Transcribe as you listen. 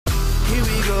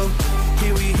go.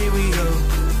 Here we go. Here we go.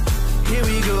 Here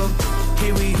we go.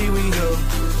 Here we go.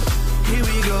 Here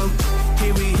we go.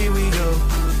 Here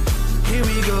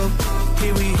we go.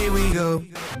 Here we go.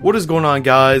 What is going on,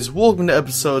 guys? Welcome to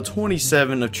episode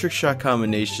 27 of Trickshot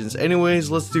Combinations.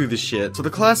 Anyways, let's do this shit. So the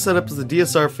class setup is the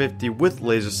DSR-50 with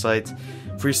laser sights.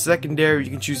 For your secondary, you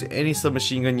can choose any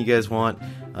submachine gun you guys want.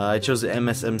 I chose the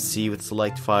MSMC with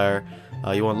select fire.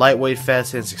 You want lightweight,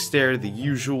 fast hands, dexterity, the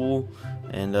usual,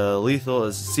 and lethal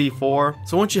is C4.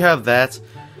 So once you have that,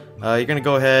 you're gonna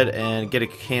go ahead and get a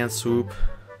can swoop,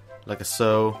 like a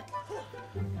so.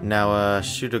 Now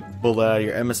shoot a bullet out of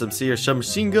your MSMC or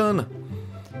submachine gun.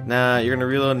 Now you're gonna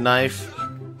reload knife,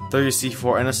 throw your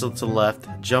C4 NSL to the left,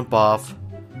 jump off,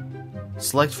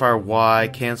 select fire Y,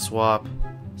 can swap,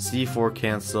 C4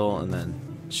 cancel, and then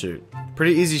shoot.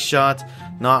 Pretty easy shot,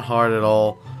 not hard at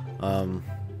all.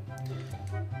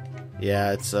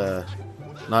 Yeah, it's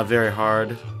not very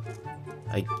hard.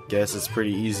 I guess it's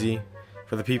pretty easy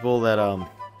for the people that are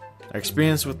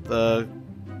experienced with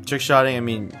trick shotting. I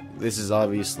mean, this is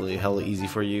obviously hella easy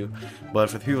for you, but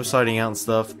for the people starting out and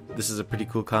stuff, this is a pretty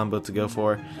cool combo to go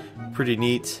for. Pretty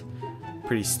neat,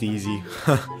 pretty steezy.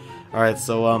 Alright,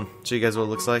 so show you guys what it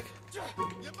looks like.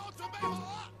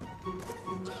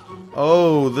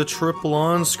 Oh, the triple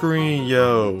on screen,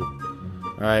 yo.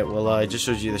 Alright, well I just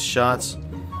showed you the shots.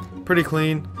 Pretty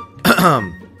clean.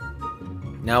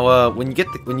 Now when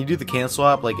you do the can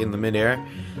swap, like in the midair,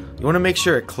 you want to make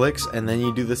sure it clicks and then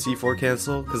you do the C4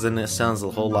 cancel, because then it sounds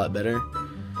a whole lot better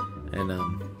and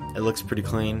it looks pretty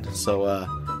clean. So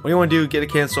what you want to do, get a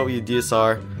can swap with your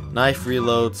DSR, knife,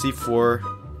 reload, C4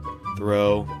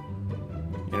 throw.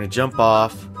 You're gonna jump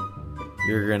off.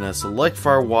 You're gonna select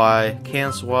fire Y,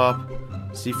 can swap,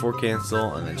 C4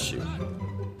 cancel, and then shoot.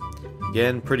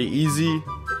 Again, pretty easy,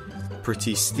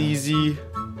 pretty steezy.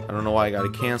 I don't know why I got a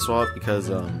can swap, because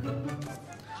I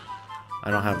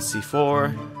don't have a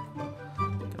C4.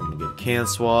 I'm gonna get a can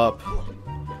swap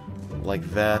like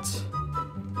that.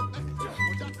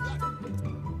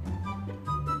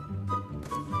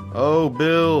 Oh,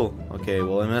 Bill. Okay,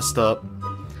 well I messed up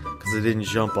because I didn't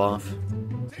jump off.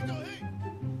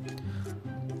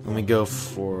 Let me go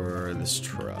for this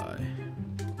try.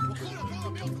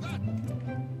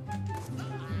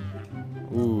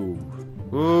 Ooh.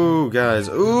 Ooh, guys.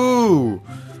 Ooh.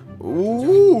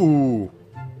 Ooh.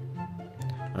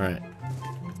 Alright.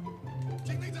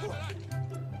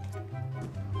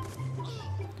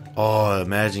 Oh,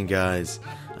 imagine, guys.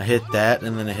 I hit that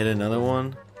and then I hit another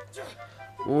one.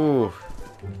 Ooh.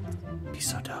 Be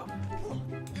so dope.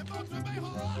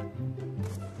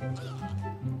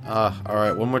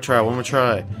 Alright, one more try. And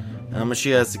I'm gonna show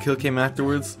you guys the Killcam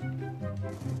afterwards.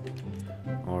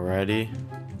 Alrighty.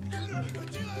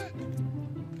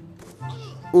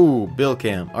 Ooh, Bill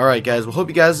Cam. Alright, guys, well, hope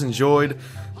you guys enjoyed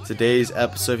today's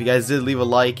episode. If you guys did, leave a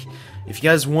like. If you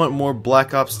guys want more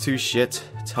Black Ops 2 shit,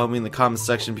 tell me in the comment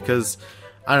section, because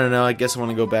I don't know, I guess I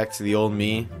want to go back to the old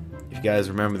me. If you guys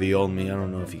remember the old me, I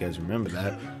don't know if you guys remember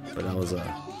that, but that was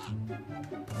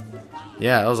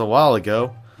yeah, that was a while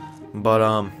ago. But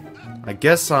I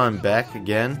guess I'm back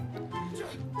again.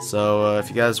 So if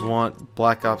you guys want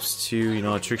Black Ops 2, you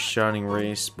know, trick shotting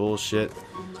race bullshit,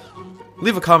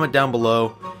 leave a comment down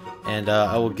below, and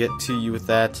I will get to you with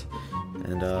that.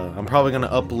 And I'm probably gonna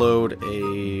upload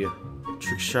a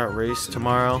trick shot race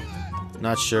tomorrow.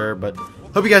 Not sure, but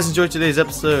hope you guys enjoyed today's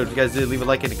episode. If you guys did, leave a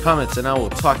like in the comments, and I will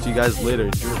talk to you guys later.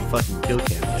 Enjoy the fucking kill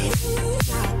cam, yo.